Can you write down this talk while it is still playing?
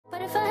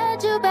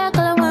get you back,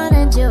 all I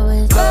wanna do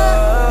is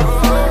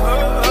love.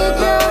 Get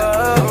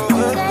drunk,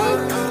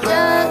 take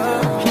drugs.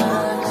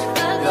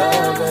 All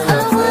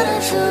I wanna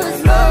do is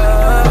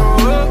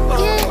love.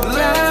 Get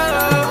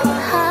drunk,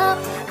 how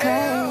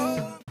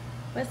crazy.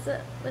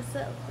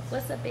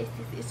 What's up,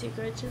 besties? It's your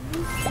girl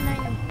Jalece, and I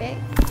am back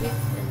with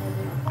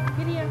another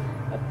video,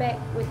 or back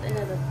with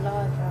another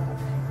vlog,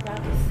 y'all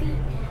can see.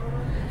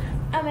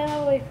 I'm at my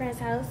boyfriend's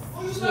house.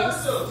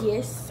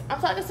 Yes. I'm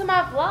talking to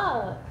my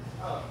vlog.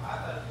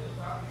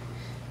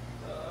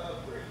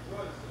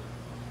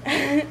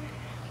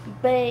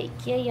 But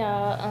yeah,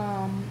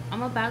 y'all,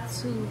 I'm about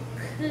to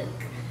cook.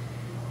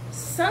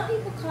 Some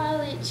people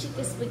call it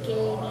chicken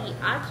spaghetti.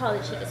 I call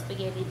it chicken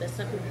spaghetti, but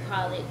some people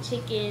call it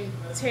chicken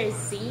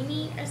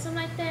terzini or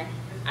something like that.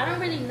 I don't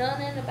really know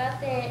nothing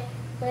about that,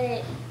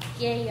 but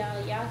yeah,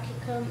 y'all can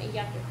come and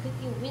y'all can cook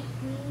it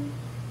with me.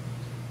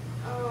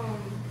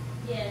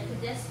 Yeah, cause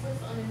that's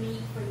what's on the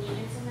menu for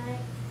dinner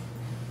tonight.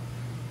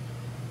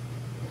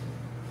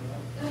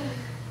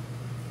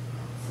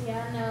 So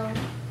y'all know,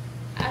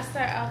 I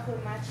start off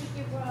with my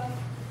chicken broth.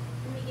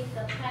 Let me get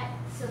the pot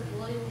to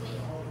boil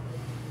with.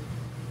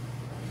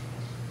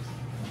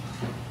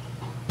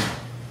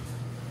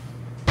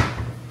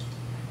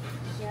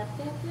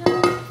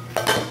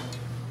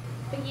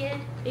 But yeah,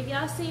 if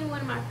y'all seen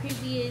one of my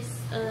previous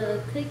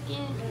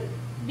cooking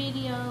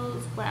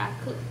videos where I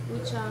cook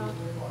with y'all,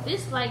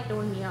 this like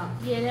throwing me off.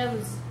 Yeah, that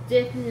was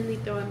definitely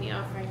throwing me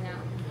off right now.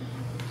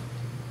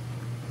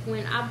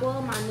 When I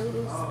boil my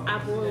noodles, I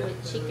boil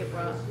with chicken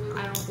broth.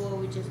 I don't boil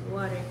with just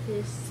water,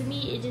 because to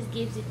me it just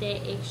gives it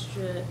that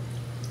extra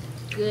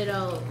good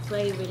old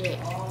flavor that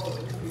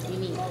you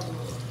need.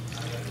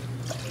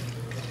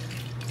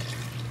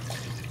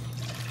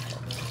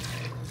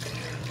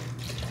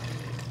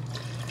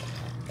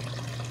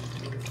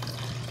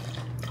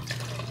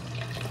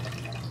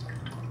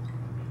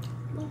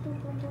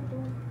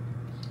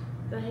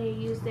 Go ahead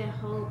and use that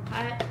whole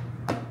pot.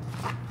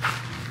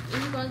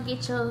 And you're gonna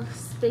get your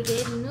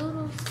spaghetti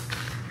noodles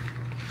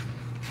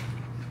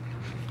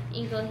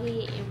and go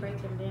ahead and break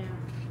them down.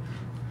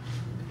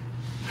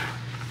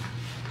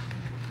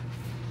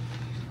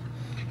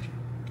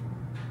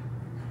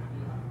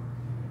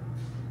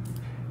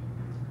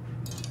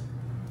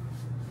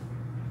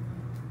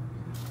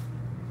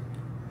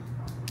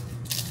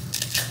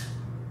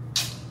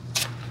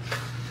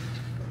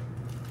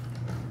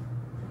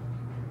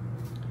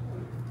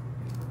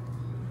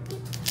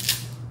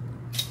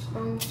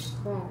 Boom,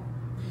 boom.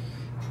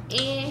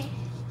 And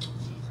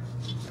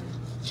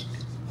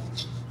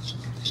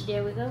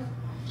there we go. I'm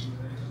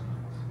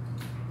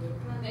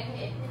gonna go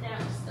ahead and put down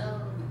the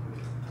stove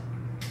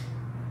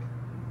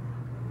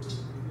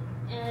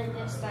and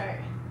then start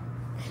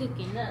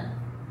cooking up.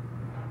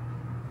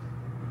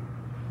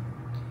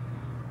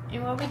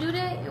 And while we do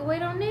that and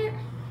wait on that,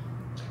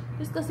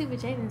 let's go see what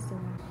Jaden's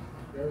doing.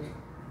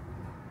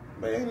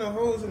 Man, ain't no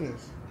holes in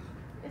this.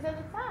 It's at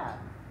the top.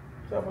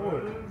 Top of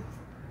what?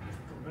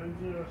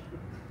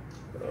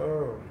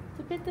 Oh.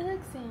 To put the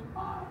hooks in.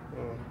 Oh,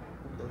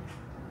 okay.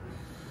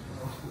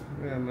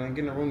 Yeah, man,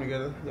 getting the room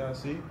together. Y'all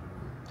see?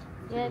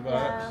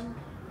 Yeah,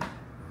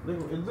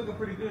 It's looking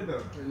pretty good,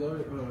 though.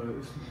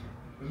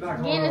 It's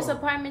not getting this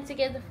apartment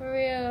together for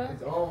real.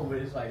 It's on, but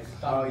it's like,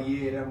 oh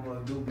yeah, that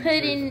must do.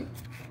 Putting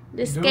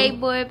the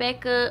skateboard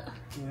back up.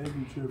 Yeah, they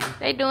be tripping.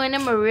 They doing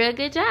them a real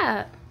good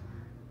job.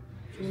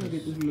 Get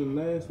this little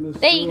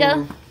there you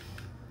go.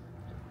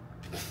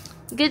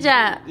 Good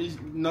job.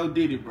 No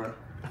Diddy, bro.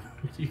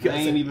 I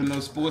ain't even no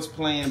sports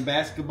playing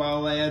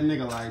basketball ass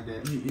nigga like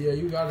that. Yeah,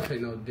 you gotta say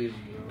no Diddy.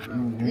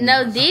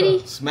 No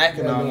Diddy?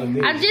 Smacking on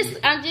them. I'm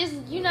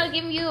just, you know,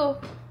 giving you a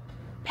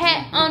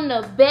pat on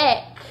the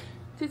back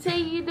to tell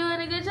you you're doing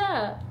a good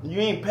job. You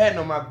ain't patting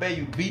on my back,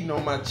 you beating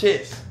on my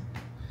chest.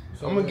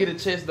 So I'm gonna get a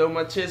chest though.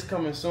 My chest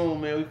coming soon,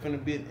 man. We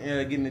finna be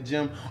get in the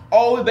gym.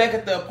 Oh, we back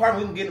at the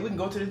apartment. We can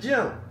go to the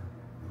gym.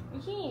 You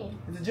can.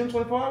 Is the gym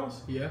 24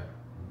 hours? Yeah.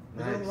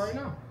 Nice. Right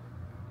now.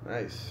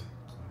 Nice.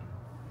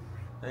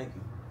 Thank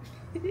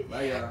you.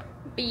 Bye, y'all.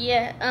 But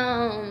yeah,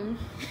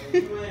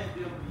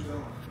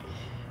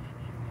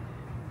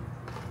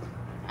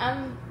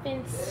 I'm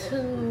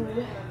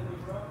into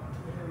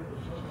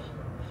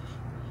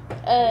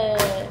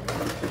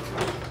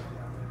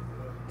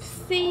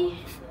see,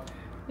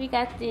 we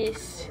got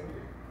this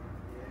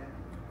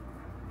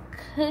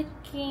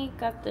cooking,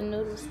 got the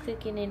noodles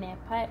cooking in that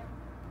pot.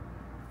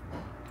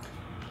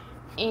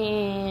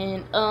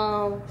 And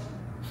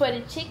for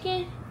the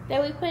chicken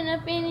that we putting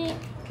up in it,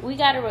 we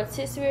got a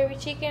rotisserie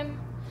chicken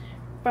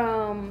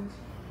from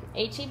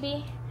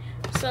HEB.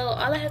 So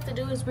all I have to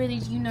do is really,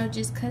 you know,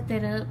 just cut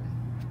that up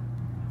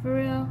for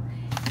real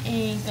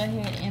and go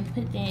ahead and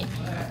put that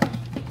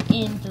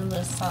in the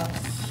little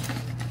sauce.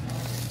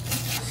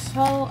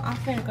 So I'm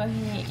gonna go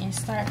ahead and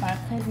start by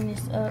cutting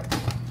this up.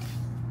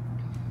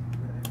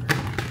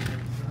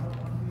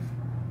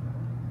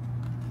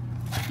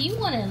 You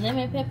want a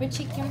lemon pepper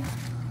chicken?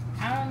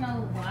 I don't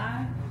know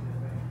why.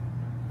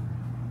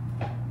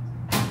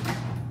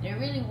 It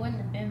really wouldn't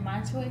have been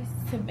my choice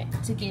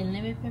to get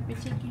lemon pepper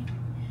chicken,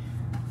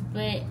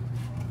 but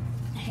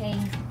Okay.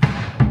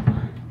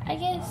 I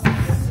guess.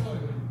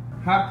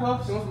 Hot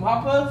puffs? You want some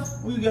hot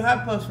puffs? Where you get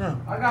hot puffs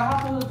from? I got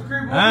hot puffs at the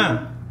crib.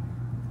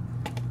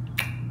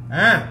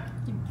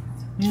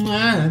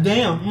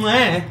 Damn.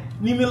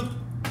 Leave me. You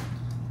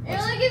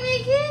wanna give me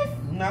a kiss?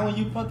 Not when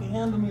you fucking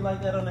handle me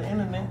like that on the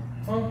internet.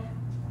 Huh?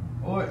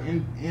 Or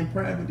in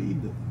private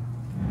either.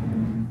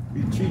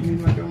 You treat me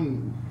like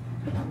I'm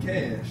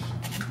cash.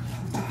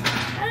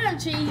 I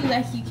don't treat you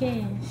like you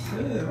can.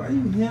 Yeah, why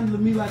you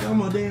handling me like I'm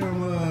a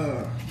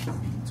damn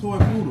toy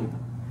poodle?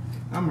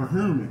 I'm a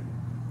hermit.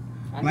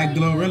 Like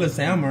Glorilla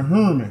say, I'm a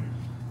hermit.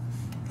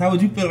 How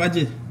would you feel if I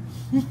just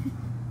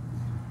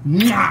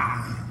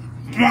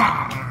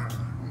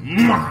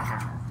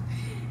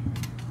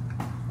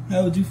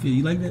How would you feel?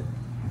 You like that?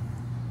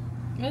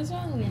 What's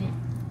wrong with it?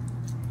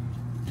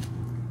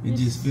 It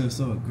just feels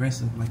so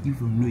aggressive, like you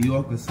from New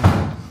York or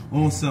something.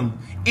 On some,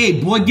 hey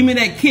boy, give me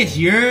that kiss,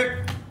 you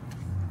heard?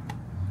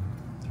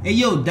 Hey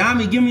yo,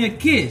 Dami, give me a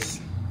kiss.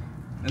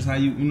 That's how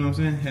you know what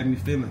I'm saying? Have me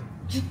feeling.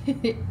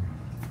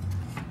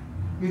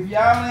 If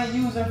y'all ain't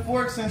using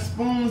forks and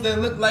spoons that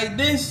look like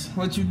this,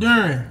 what you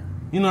doing?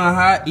 You know how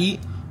I eat.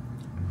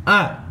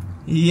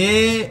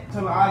 Yeah.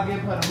 Tell her I'll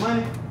give her the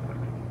money.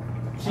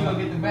 She gonna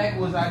get the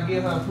backwoods, I'll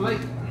give her a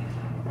plate.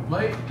 A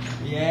plate?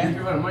 Yeah. You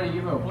give her the money,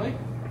 give her a plate?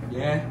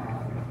 Yeah.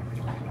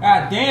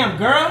 God damn,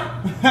 girl.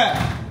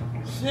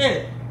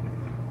 Shit.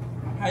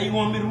 How you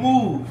want me to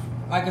move?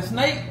 Like a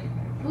snake?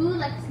 Move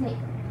like a snake.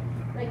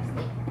 Like a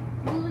snake.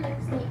 Move like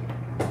a snake.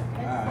 Like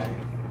a Alright. snake.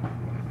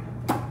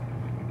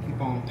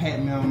 Keep on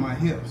patting me on my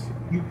hips.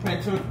 You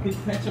pat your hips.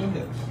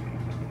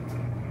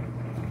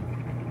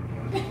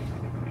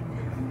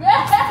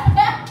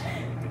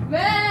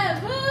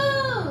 Babu,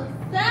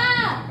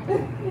 stop!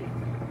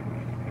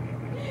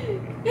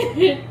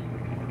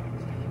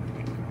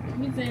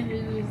 We said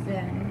this was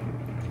sad.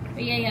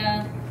 But yeah,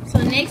 y'all. So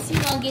next you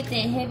gonna get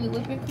that heavy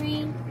whipping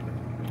cream.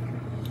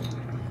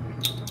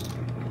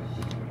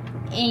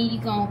 And you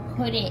gonna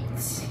put it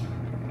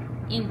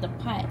in the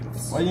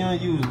pots. Why you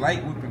don't use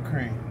light whipping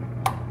cream?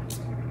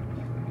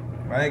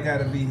 Why it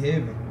gotta be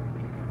heavy?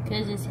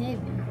 Cause it's heavy.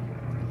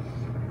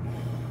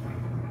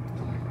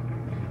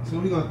 So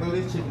we gonna throw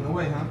this chicken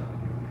away, huh?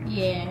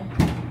 Yeah.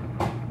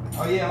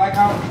 Oh yeah, like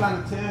I was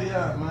trying to tell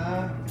y'all,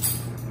 man.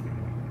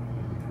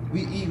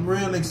 We eat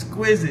real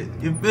exquisite.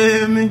 You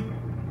feel me?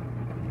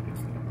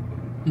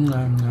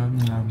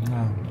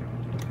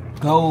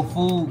 Gold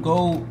food,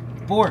 gold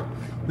fork.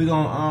 We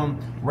gonna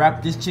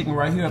wrap this chicken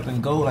right here up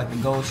in gold, like the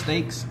gold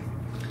steaks.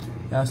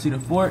 Y'all see the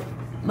fork?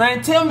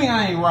 Man, tell me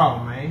I ain't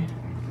wrong, man.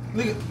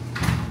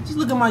 Just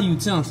look at my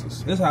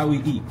utensils. That's how we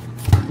eat.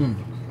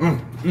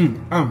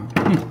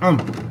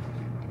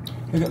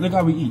 Look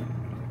how we eat.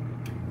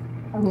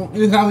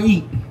 Look how we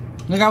eat.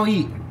 Look how we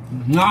eat.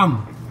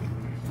 Nom.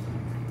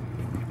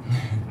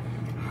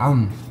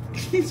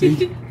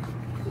 See?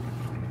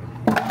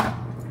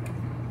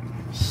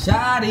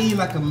 Shoddy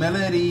like a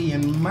melody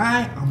in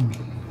my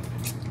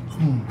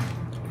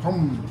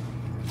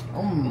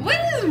What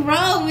is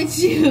wrong with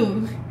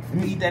you? Let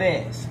me eat that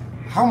ass.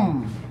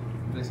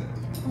 Listen.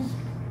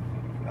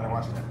 Gotta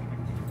watch that.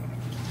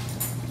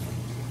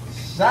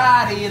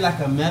 Shoddy like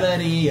a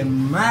melody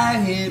in my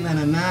head, na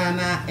na na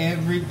na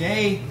every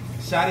day.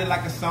 Shoddy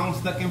like a song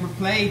stuck in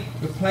replay,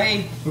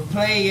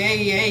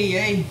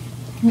 yay.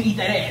 Let me eat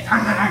that ass.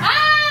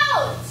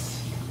 Ouch!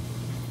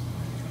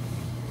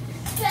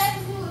 Stab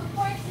you with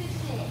forks and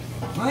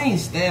shit. I ain't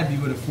stab you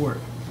with a fork.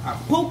 I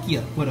poke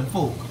you with a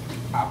fork.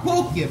 I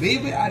poke you,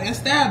 baby. I didn't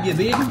stab you,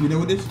 baby. You know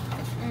what this?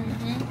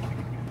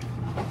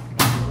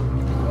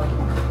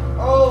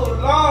 Oh,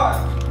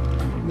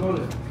 Lord.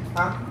 Look.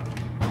 Huh?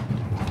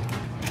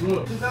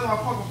 Look. That's my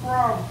fucking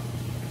problem.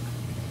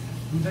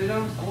 You say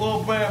them? A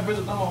little bad bitch,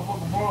 that's my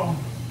fucking problem.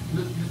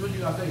 This is what you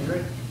gotta say,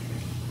 right?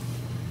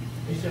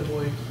 It's your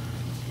boy.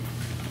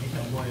 It's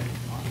your boy.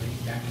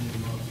 He's back in the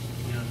mode.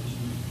 You know,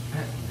 eating.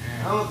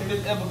 I don't think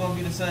it's ever gonna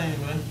be the same,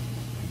 man.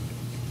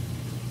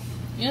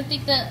 You don't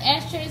think the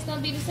ashtray is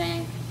gonna be the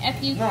same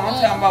after you? No, I'm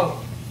talking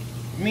about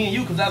me and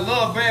you, cause I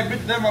love bad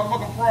bitches. That's my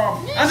fucking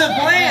problem. Man, I'm just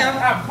shut playing. up.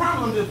 I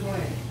promise I'm just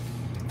playing.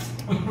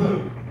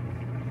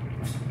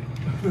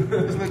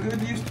 This look good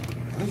to you?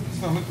 This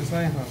don't look the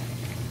same, huh?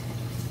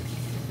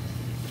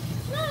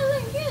 No, it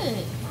look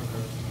good.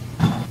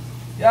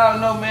 Y'all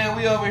know, man,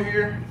 we over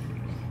here.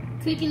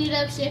 Cooking it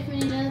up,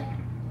 chefing it up.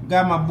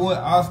 Got my boy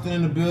Austin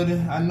in the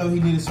building. I know he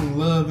needed some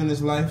love in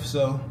his life,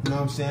 so you know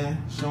what I'm saying?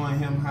 Showing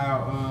him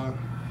how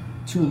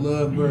two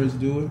lovebirds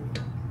do it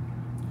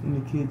in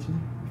the kitchen.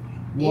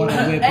 Water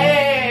whipping,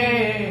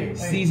 Hey!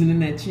 seasoning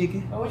that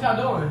chicken. Oh, what y'all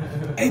doing?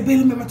 Hey, baby,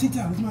 look at my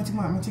TikTok. Look at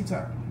my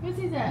TikTok. What's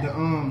that? The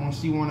when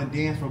she wanna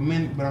dance for a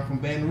minute, but I'm from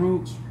Baton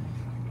Rouge.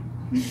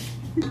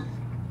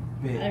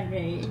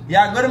 Okay.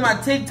 Y'all go to my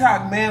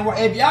TikTok, man.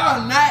 If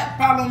y'all not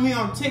following me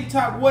on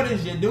TikTok, what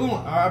is you doing?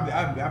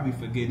 I be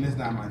forgetting. It's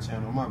not my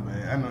channel. My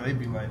bad. I know they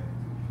be like,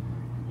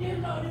 you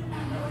know, this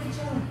not know each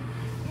other.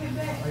 Get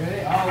back. Oh, yeah,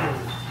 they always.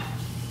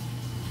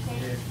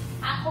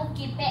 I hope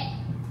get back.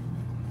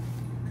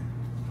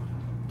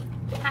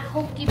 I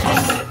hope get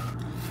back.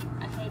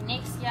 Okay,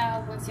 next y'all.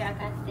 See, I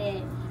got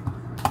that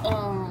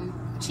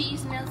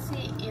cheese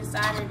melted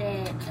inside of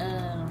that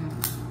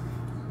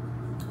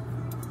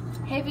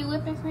heavy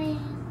whipping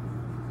cream.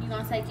 You're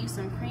gonna take you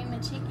some cream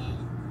and chicken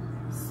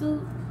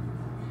soup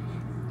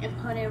and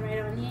put it right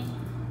on in.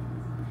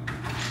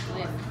 Oh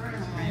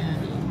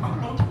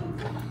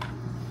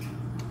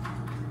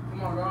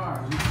my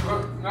God.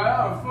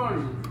 That was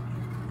funny.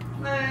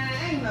 Man,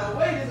 ain't no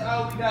way this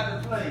all we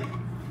got to play.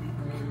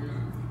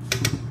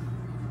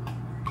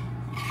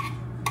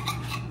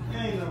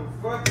 Ain't no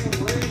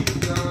fucking way,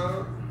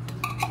 dog.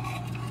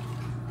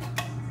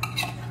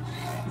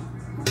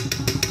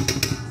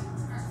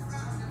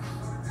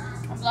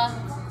 I'm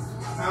vlogging.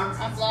 Huh?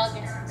 I'm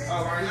vlogging.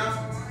 Oh, right now?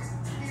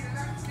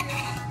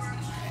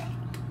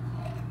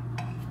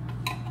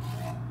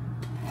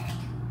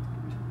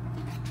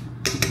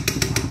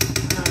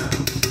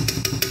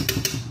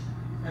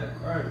 That's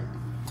right.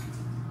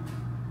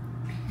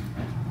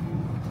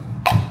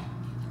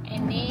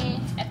 And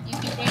then after you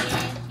get that in,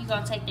 you're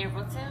gonna take that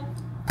rotel.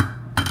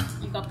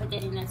 You're gonna put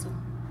that in there too.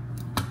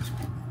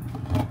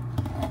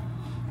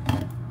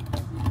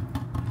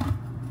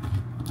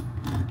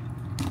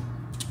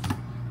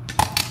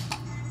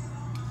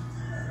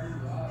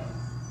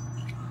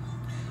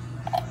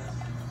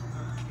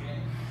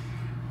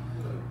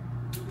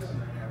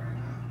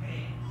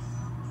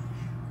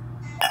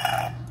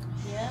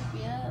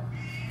 Yep.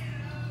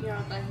 You're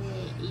gonna go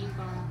ahead and you're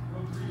gonna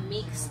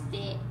mix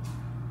that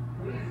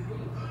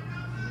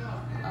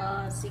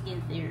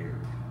together.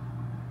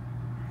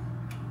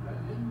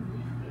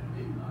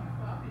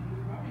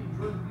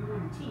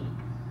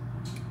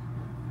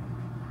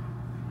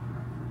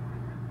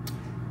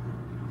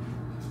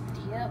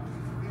 Yep.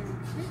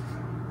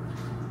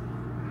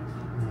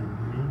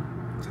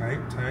 Tight.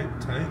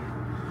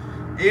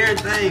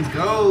 Everything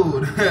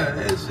gold.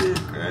 That shit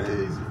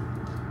crazy.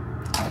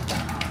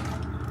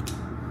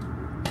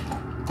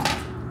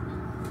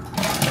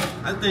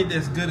 I think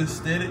that's good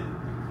aesthetic.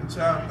 What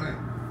y'all think?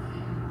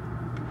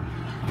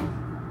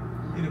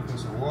 Need to put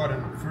some water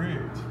in the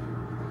fridge.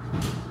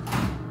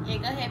 Yeah,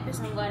 go ahead and put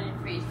some water in the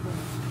fridge for me.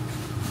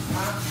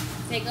 Huh?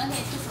 Say, go ahead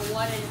and put some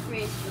water in the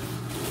fridge for me.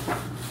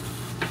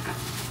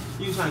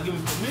 You trying to give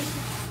me permission?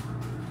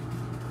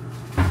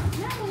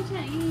 No, I ain't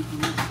trying to give you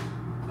permission.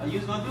 Are you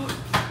just gonna do it?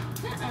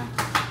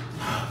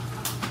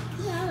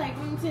 You know, I like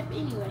room temp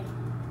anyway.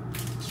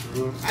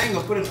 True. I ain't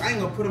gonna put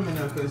them in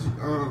there because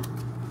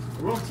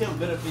room temp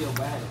better feel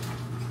bad.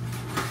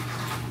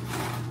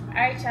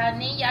 Alright, y'all.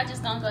 Then y'all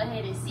just gonna go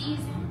ahead and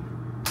season.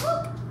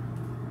 Woo.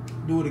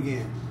 Do it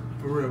again.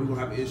 For real, we're gonna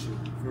have an issue.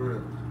 For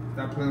real.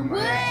 Stop playing with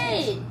my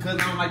ass cheeks. Cause I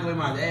don't like the way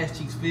my ass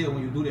cheeks feel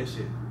when you do that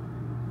shit.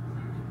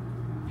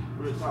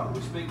 Real talk,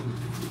 respect me.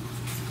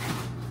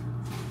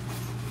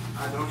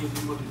 I don't even be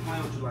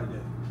playing with you like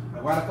that.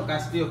 Like, why the fuck I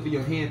still feel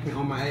your handprint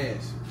on my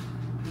ass?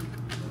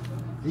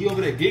 You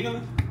over there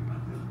giggling?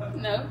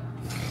 No.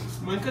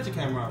 Man, cut your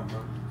camera out, bro.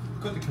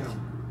 Cut the camera.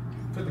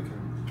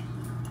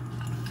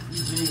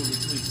 You genuinely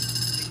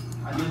sweet.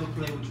 I never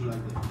play with you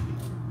like that.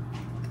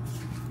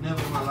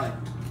 Never in my life.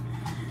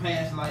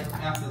 Past life,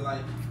 after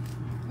life.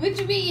 What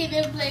you mean you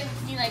never played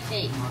with me like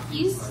that?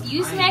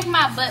 You smacked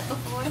my butt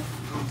before.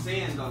 I'm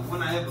saying though,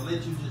 when I ever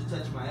let you just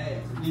touch my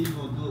ass, and then you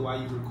gonna do it while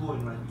you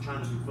recording, like you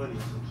trying to be funny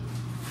or some shit.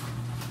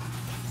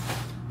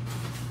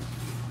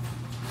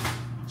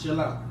 Chill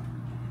out.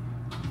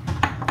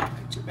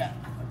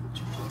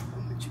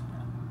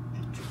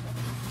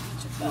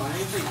 No, I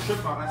ain't say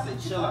trip out, I say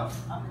chill out.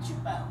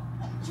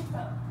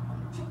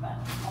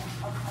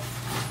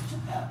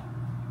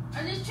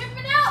 I'm just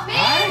tripping out,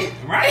 man.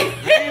 Right.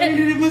 I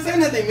didn't even say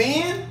nothing,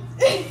 man.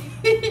 I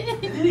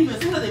didn't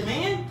even say nothing,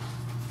 man.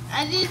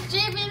 I just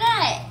tripping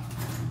out.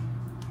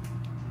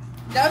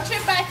 Don't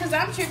trip out because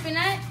I'm tripping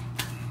out.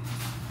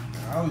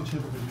 I always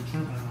trip because you're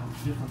tripping on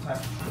different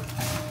types of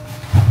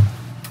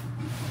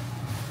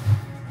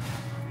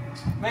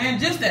trip. Man,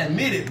 just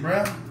admit it,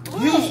 bro.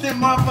 Houston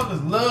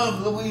motherfuckers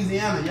love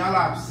Louisiana. Y'all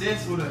are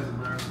obsessed with us,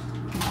 bro.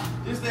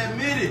 Just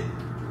admit it.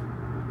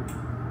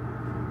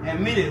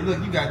 Admit it. Look,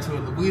 you got to a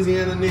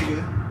Louisiana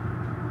nigga.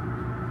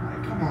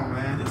 Like, come on,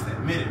 man. Just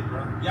admit it,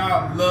 bro.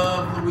 Y'all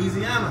love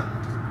Louisiana.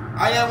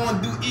 All y'all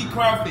want to do eat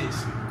crawfish.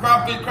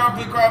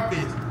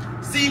 Crawfish.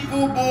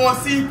 Seafood boy.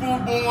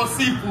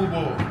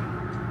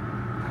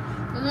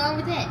 What's wrong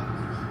with that?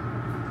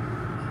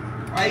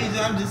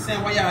 I'm just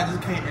saying, why y'all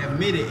just can't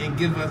admit it and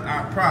give us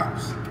our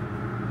props?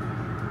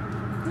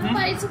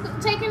 Nobody's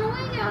taking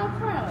away y'all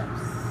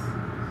props.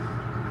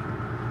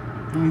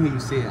 Let me hear you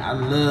say it. I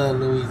love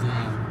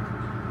Louisiana.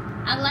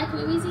 I like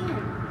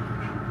Louisiana.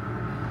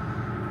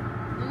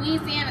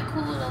 Louisiana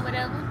cool or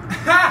whatever.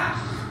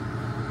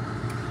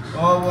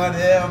 Or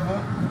whatever.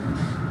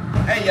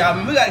 Hey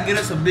y'all, we gotta get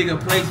us a bigger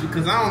place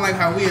because I don't like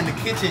how we in the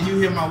kitchen, you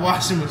hear my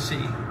washing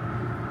machine.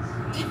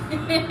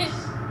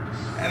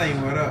 That ain't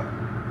what up.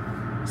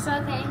 It's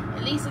okay.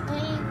 At least it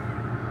clean.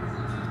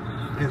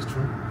 That's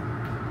true.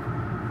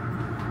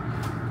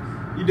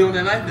 You doing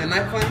that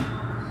knife clean?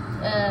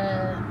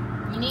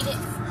 You need it?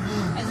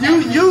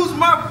 You use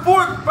my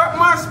fork, but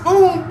my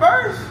spoon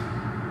first.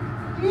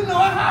 You know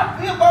how I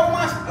feel about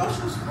my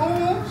special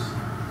spoons.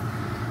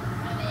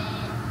 My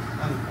bad.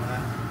 I'm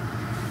fine.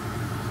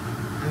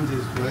 I'm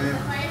just The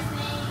playing. first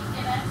thing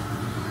that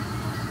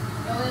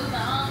I oh, it was the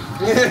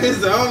only one. Yeah,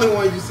 it's the only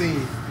one you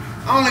seen.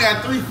 I only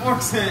got 3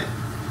 forks and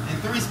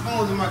 3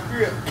 spoons in my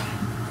crib.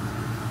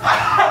 I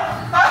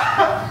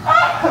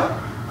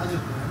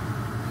just playing.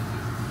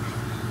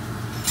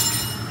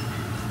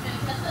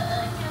 Gonna cut the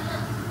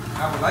candle. I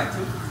would like to.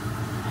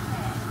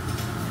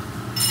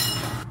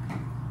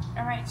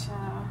 Alright,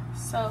 y'all.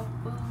 So,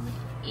 food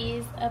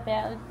is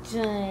about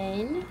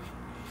done.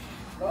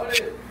 Hold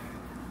it.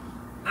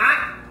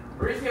 Ah!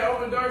 Reese can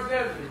open the doors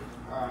definitely.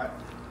 Alright.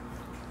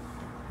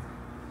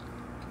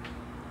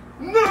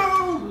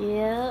 No!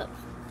 Yep.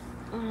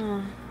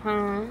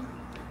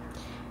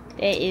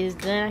 That is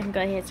done. I can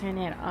go ahead and turn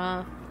that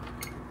off.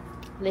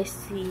 Let's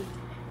see.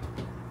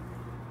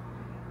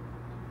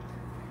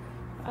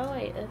 Oh,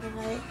 wait. Oven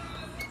light.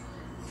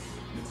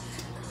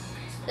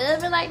 The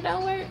oven light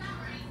don't work.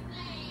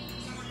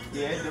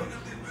 Yeah, it do.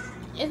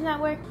 It's not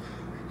working.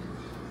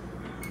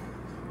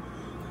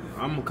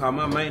 I'm gonna call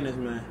my maintenance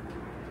man.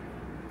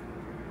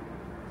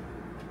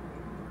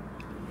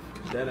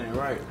 That ain't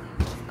right.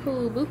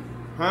 Cool, boo.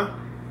 Huh?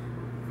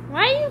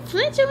 Why are you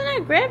flinching when I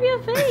grab your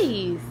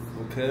face?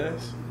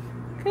 Because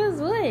Cause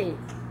what?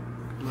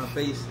 my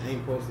face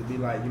ain't supposed to be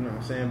like, you know what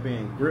I'm saying,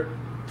 being gripped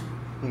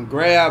and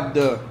grabbed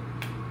the.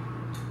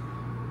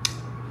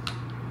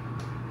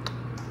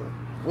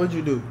 What'd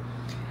you do?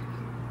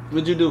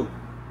 What'd you do?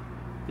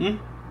 Hmm?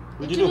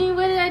 What What'd you you do? mean?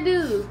 What did I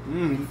do?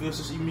 You feel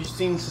you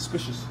seem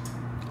suspicious.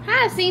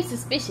 How it seems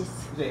suspicious?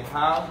 You say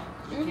how?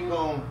 Mhm. Keep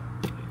on.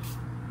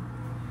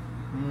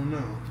 I don't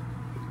know.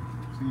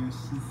 Seem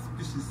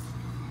suspicious.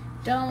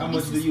 Don't How be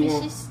much do you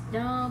want? suspicious.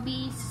 Don't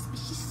be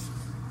suspicious.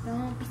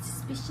 Don't be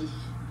suspicious.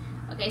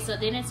 Okay, so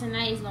dinner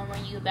tonight is gonna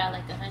run you about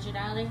like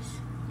 $100.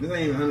 This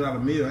ain't even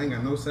 $100 meal. I ain't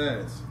got no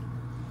sides.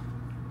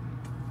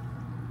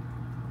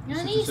 You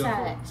don't Sit need yourself up.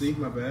 sides. See,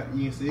 my bad.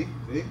 You can see.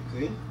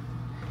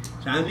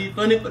 Trying to be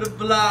funny for the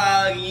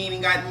vlog. You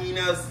ain't got any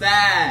no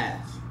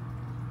sides.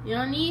 You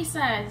don't need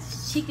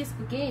sides. Chicken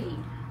spaghetti.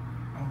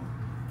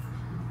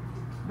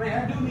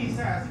 Man, I do need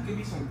sides. It could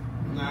be some.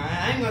 Nah,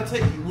 I ain't gonna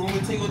take you. You want me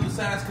to tell you what the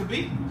sides could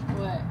be?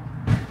 What?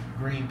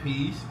 Green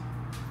peas.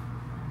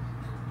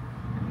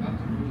 Not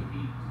the green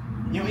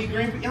peas. You don't eat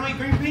green peas? Y'all eat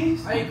green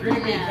peas? I eat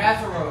green bean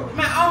casserole.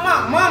 Man, oh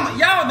my mama,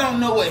 y'all don't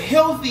know what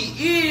healthy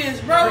is,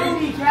 bro. Green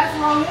bean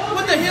casserole?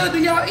 What the hell do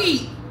y'all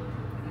eat?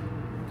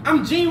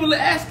 I'm genuinely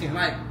asking,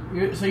 like.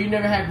 So you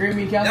never had green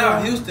bean Y'all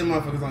casserole? Houston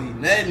motherfuckers don't eat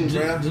nothing,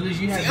 bro. Jalece,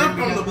 you had See, I'm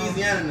green from bean casserole?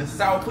 Louisiana in the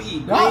South. We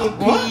eat What?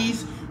 green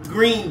peas,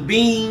 green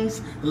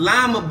beans,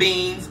 lima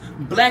beans,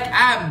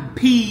 black-eyed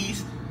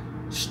peas,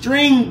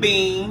 string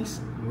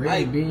beans.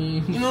 Red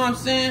beans. You know what I'm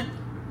saying?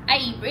 I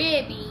eat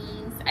red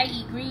beans. I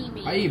eat green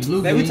beans. I eat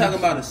blue Then beans. we talking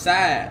about a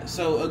side.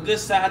 So a good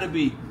side would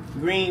be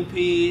green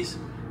peas,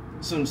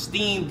 some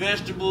steamed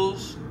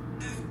vegetables.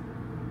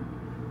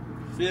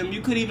 Feel me?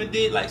 You could even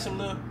did like some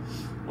little.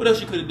 What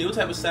else you could have did? What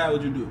type of side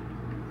would you do?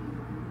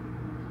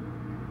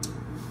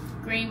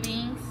 Green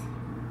beans.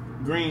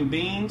 Green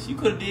beans. You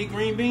could have did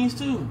green beans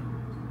too.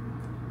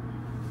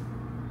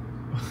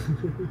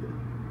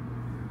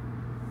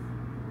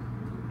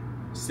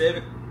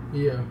 Seven.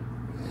 Yeah.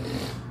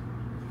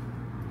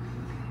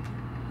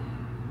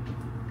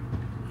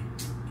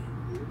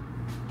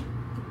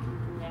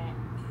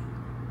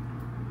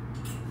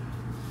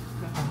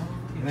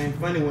 It ain't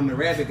funny when the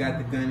rabbit got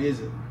the gun, is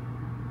it?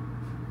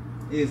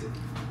 Is it?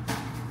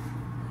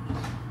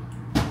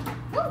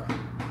 Woo.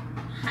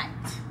 Hot.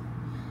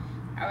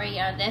 Alright,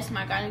 y'all. That's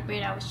my garlic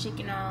bread I was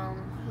checking on.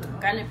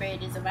 Garlic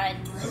bread is a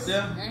vitamin. Up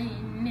there?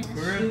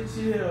 For real?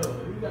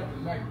 Chill. You got the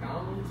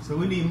McDonald's. So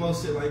we need more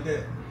shit like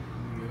that.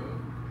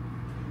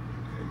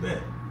 Yeah. I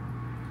bet.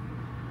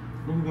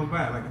 What we gonna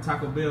buy? Like a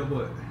Taco Bell,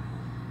 what?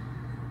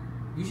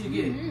 You should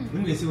get. Mm-hmm.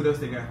 Let me see what else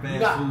they got. Fast You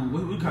got- food.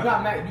 What we You got?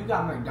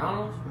 got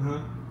McDonald's. Uh-huh.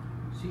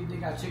 See if they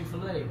got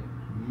Chick-fil-A. Yeah,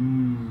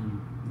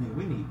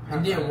 we need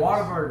And then Popeyes.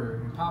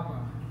 Whataburger and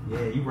Popeye. Yeah,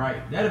 you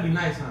right. That'll be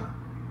nice, huh?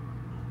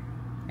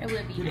 It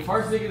would be You're the nice.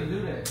 first nigga to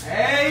do that.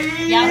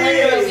 Hey! Y'all wonder what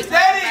we talking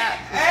aesthetic! about.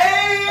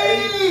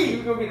 Hey!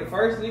 You gonna be the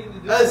first nigga to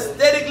do that.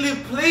 Aesthetically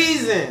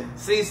pleasing.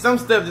 See, some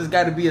stuff just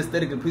gotta be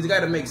aesthetically pleasing. It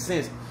gotta make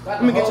sense.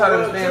 Let me get y'all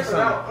to understand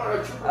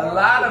something. A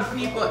lot of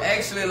people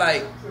actually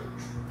like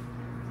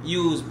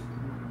use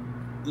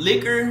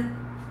liquor.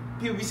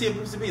 People be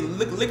seeing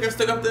liquor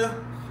stuck up there.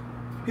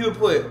 People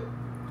put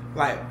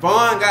like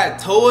Vaughn got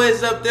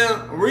toys up there.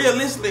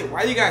 Realistically,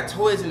 why you got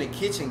toys in the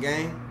kitchen,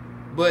 gang?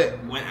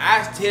 But when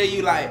I tell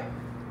you like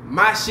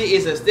my shit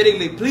is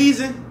aesthetically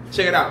pleasing,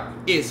 check it out.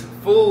 It's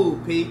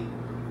food, P.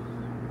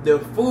 The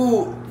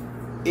food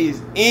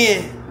is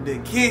in the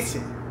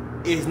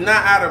kitchen. It's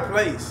not out of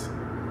place.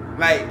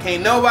 Like,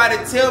 can't nobody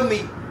tell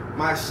me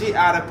my shit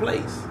out of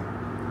place.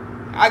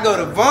 I go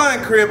to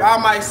Vaughn crib, I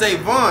might say,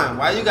 Vaughn,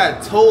 why you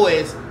got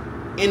toys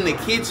in the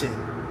kitchen?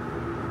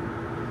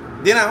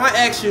 Then I might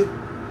ask you,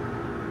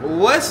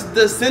 what's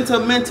the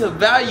sentimental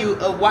value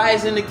of why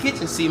it's in the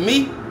kitchen? See,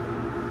 me,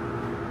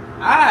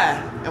 I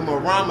am a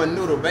ramen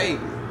noodle baby.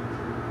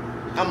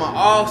 I'm an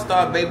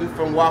all-star baby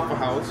from Waffle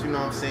House, you know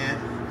what I'm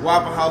saying?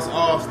 Waffle House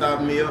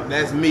all-star meal,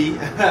 that's me.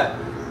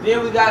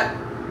 Then we got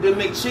the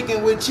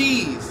McChicken with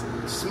cheese,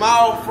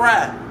 small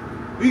fry.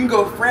 You can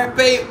go frappe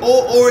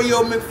or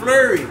Oreo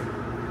McFlurry.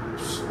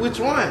 Which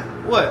one?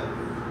 What?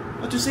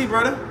 What you see,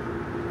 brother?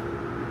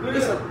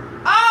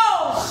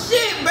 Oh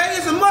shit, baby!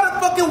 It's a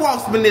motherfucking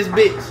wasp in this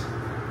bitch.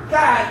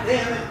 God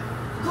damn it!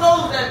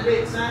 Close that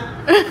bitch,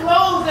 son.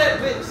 Close that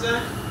bitch,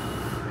 son.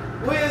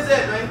 Where is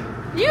that, man?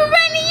 You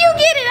ready? You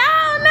get it? I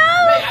don't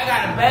know. Hey, I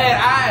got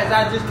bad eyes. I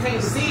just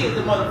can't see it,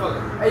 the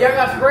motherfucker. Hey, y'all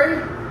got spray?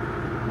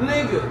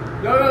 Nigga,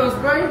 Y'all got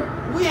spray?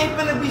 we ain't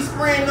finna be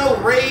spraying no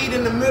Raid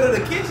in the middle of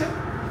the kitchen.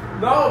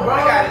 No, bro.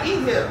 I gotta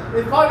eat here.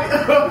 It's probably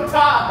up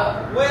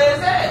top. Where is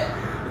that?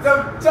 It's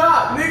up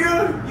top,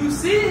 nigga. You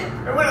see it?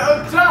 It went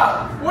up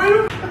top. Where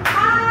you?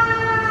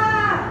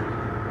 Ah!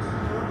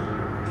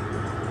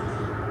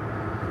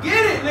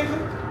 Get it, nigga.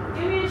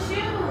 Give me a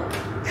shoe.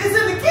 It's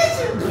in the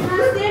kitchen. Can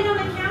I stand on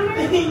the counter?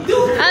 Do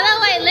it. Oh no,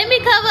 wait. Let me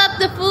cover up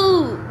the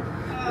food.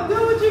 Do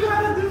what you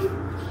gotta do.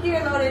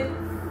 Here, loaded.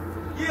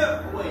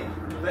 Yeah. Wait,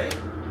 babe.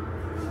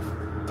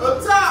 Up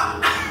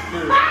top.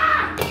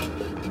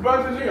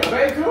 Brother, nigga,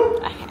 babe too?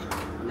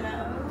 No.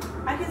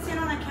 I can sit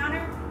on the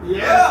counter.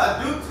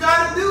 Yeah, dude's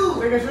gotta do.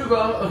 Take your shoes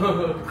off.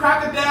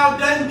 Crocodile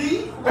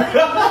Dundee.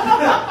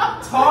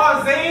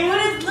 Tarzan. What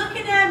is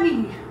looking at me?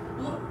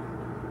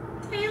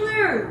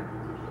 Taylor.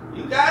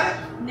 You got it?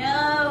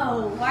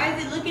 No. Why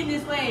is it looking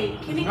this way?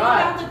 Can it go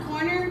Right. out the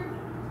corner?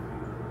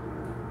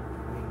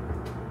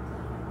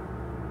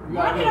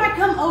 Why did I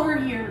come over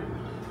here?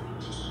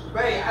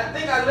 Babe, I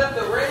think I left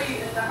the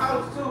Raid at the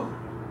house too.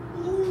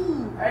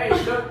 Ooh. Hey,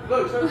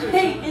 look, show this.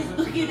 Hey, it's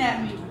looking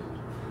at me.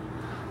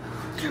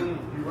 You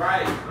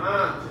right,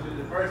 She did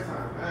the first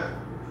time,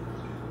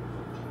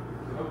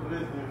 Open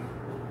this thing.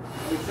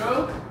 You show?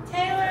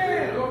 Taylor.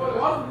 Yeah, go for the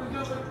waffle.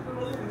 Just go for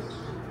the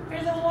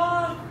There's a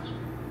wall.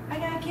 I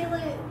gotta kill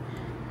it.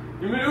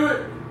 You me do it?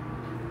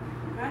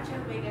 Not your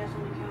big ass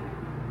on the counter.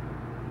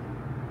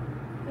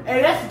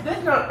 Hey,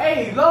 that's not.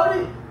 Hey,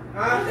 loaded.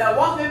 Huh? That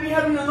waffle be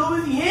having a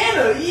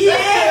Louisiana.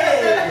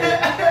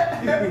 Yeah.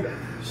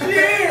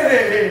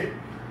 Shit.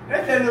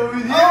 That's that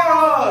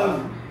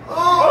Louisiana.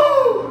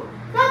 Oh.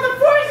 Not the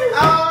forces.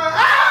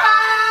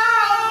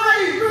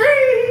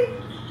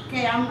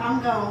 Okay,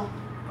 I'm gone.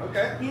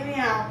 Okay. Get me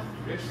out.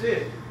 Good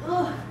shit.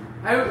 Ugh.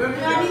 Hey, let me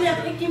I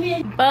need to give me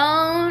a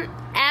Bone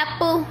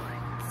apple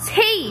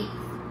tea.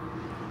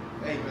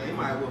 Hey man, you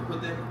might as well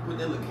put that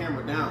little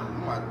camera down.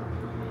 I'm about to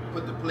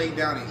put the plate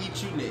down and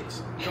eat you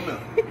next. Come here.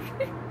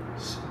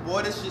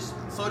 Boy, this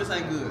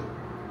ain't good.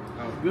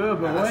 Oh, good,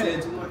 but I what?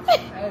 said too much.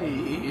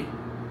 Hey.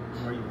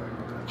 Where you at?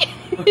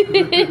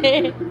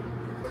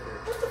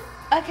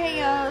 Okay,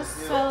 y'all.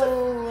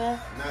 So,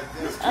 Not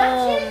this.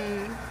 God.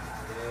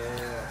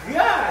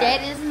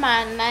 that is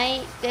my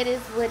night. That is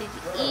what it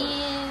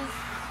is.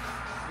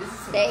 This is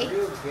some They-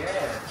 real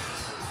gas.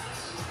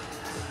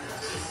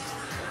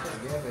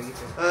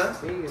 Huh?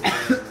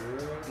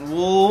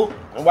 Whoa,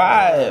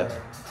 why?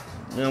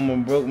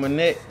 I'm broke my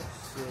neck.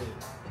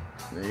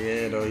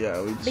 Yeah, though,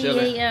 y'all, we But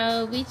chilling. yeah,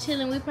 yo, we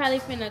chilling. We probably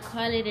finna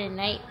call it a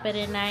night for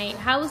the night.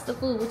 How was the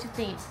food? What you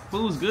think?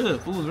 Food's good.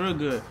 Food's real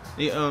good.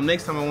 Yeah,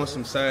 next time I want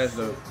some sides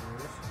though.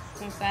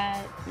 Some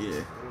side?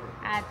 Yeah.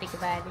 I think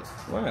about it.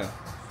 Why?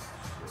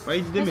 Why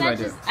you did me I like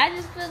just, that? I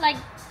just feel like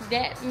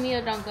that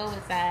meal don't go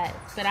with sides,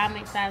 but I'll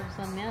make sides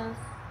with something else.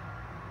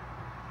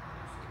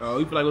 Oh,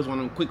 you feel like it was one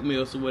of them quick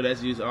meals, so where that's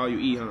just all you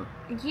eat, huh?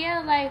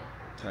 Yeah, like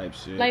Type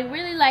shit.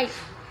 really like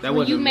That when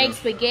wasn't you a make meal.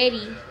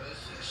 spaghetti,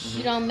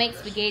 you don't make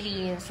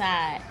spaghetti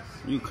inside.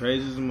 You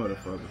crazy as a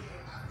motherfucker.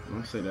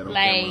 Don't say that on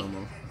Like, camera no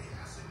more.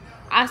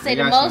 I say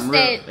the got most some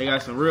that they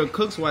got some real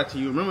cooks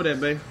watching you. Remember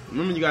that, babe?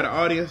 Remember you got an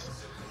audience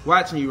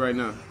watching you right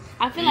now.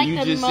 I feel And like you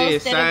the just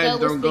most said that'll sides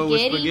go don't go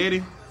with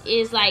spaghetti.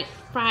 is like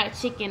fried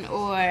chicken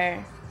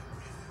or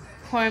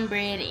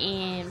cornbread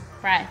and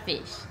fried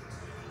fish.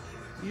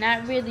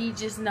 Not really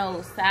just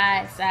no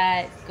sides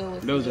go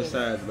with Those are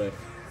spaghetti. sides, babe.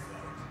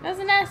 Those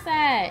are not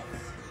sides.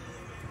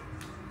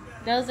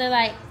 Those are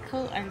like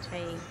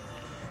co-entree.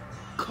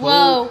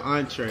 Cold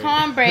entree.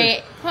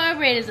 Cornbread.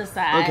 Cornbread is a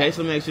side. Okay,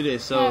 so let me ask you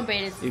this. So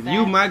Cornbread is if side.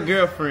 you my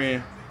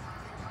girlfriend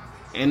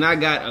and I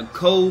got a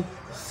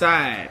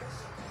co-side,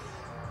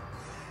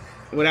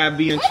 would I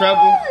be in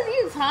trouble? What are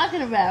you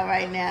talking about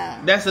right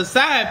now? That's a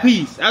side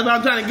piece. That's what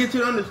I'm trying to get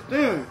you to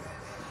understand.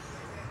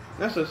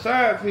 That's a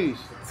side piece.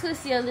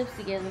 Twist your lips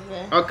together,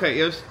 bro. Okay,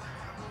 if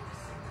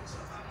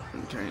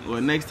okay,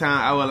 well next time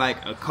I would like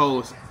a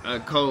cold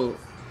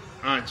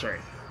entree.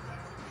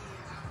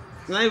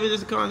 Not even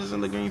just a cold, just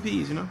some green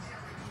peas, you know.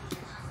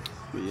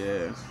 But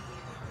yeah,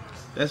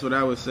 that's what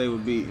I would say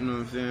would be, you know what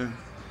I'm saying.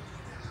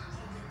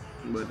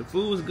 But the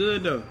food was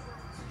good though.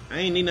 I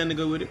ain't need nothing to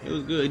go with it. It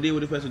was good. It did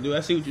what it's supposed to do. I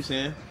see what you're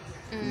saying.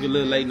 Good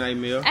little late night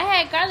meal. I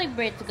had garlic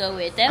bread to go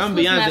with. That's I'm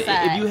what's be honest. my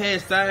side. If you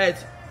had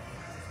sides,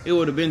 it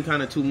would have been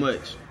kind of too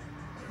much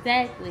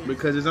Exactly.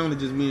 because it's only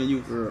just me and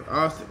you for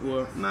Austin.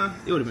 Well, nah,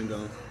 it would have been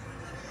gone.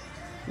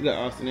 We got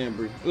Austin and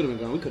Bree. Would have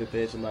been gone. We could have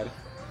fed somebody.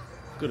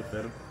 Could have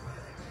fed them.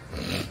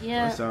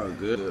 Yeah. That's all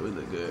good. We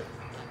look good.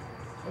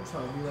 I'm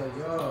trying to be like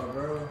y'all,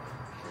 bro.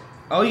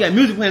 Oh, you got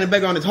music playing in the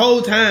background this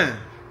whole time.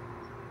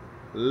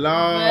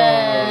 Lord.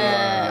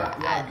 Yeah.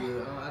 Y'all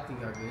good. I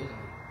think y'all good.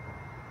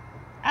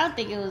 I don't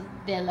think it was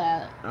that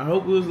loud. I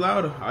hope it was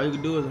louder. All you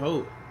can do is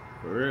hope.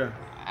 For real.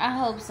 I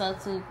hope so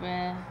too,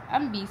 bruh.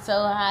 I'm gonna be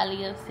so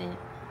highly upset.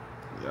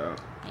 Yeah.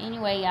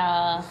 Anyway,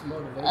 y'all, It's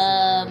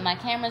motivation, my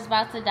camera's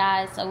about to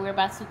die, so we're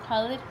about to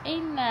call it a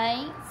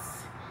night.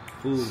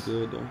 Food's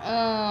good though.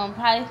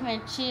 Probably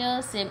gonna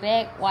chill, sit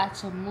back,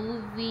 watch a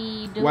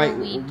movie, do what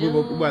we do.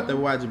 We about to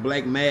watch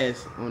Black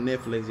Mass on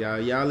Netflix, y'all.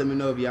 Y'all let me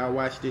know if y'all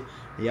watched it,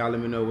 and y'all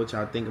let me know what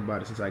y'all think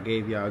about it. Since I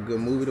gave y'all a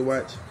good movie to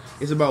watch,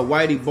 it's about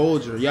Whitey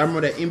Bulger. Y'all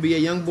remember that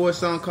NBA YoungBoy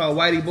song called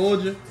Whitey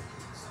Bulger?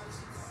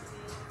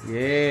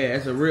 Yeah,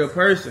 that's a real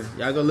person.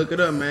 Y'all go look it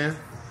up, man.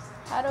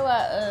 How do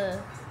I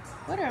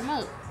what a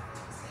remote?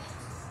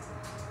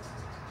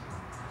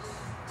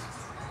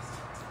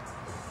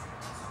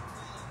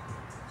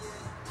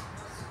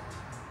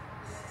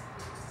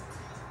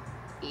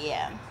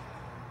 Yeah.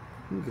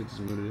 You could just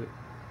move it.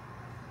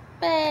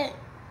 But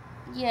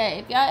yeah,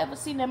 if y'all ever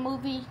seen that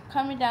movie,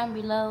 comment down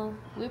below.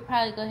 We'll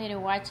probably go ahead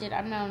and watch it.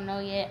 I don't know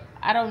yet.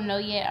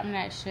 I'm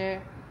not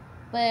sure.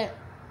 But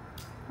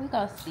we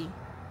gonna see.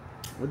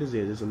 What is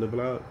it? Just a little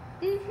vlog?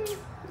 This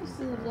is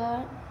a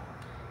vlog.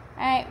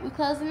 Alright, we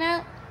closing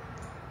out.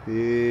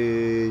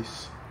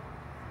 Peace.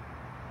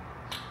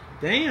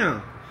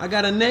 Damn, I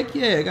got a neck,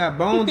 yeah. I got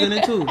bones in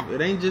it too.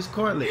 It ain't just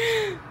cartilage.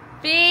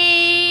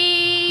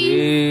 Peace.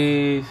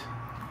 Peace.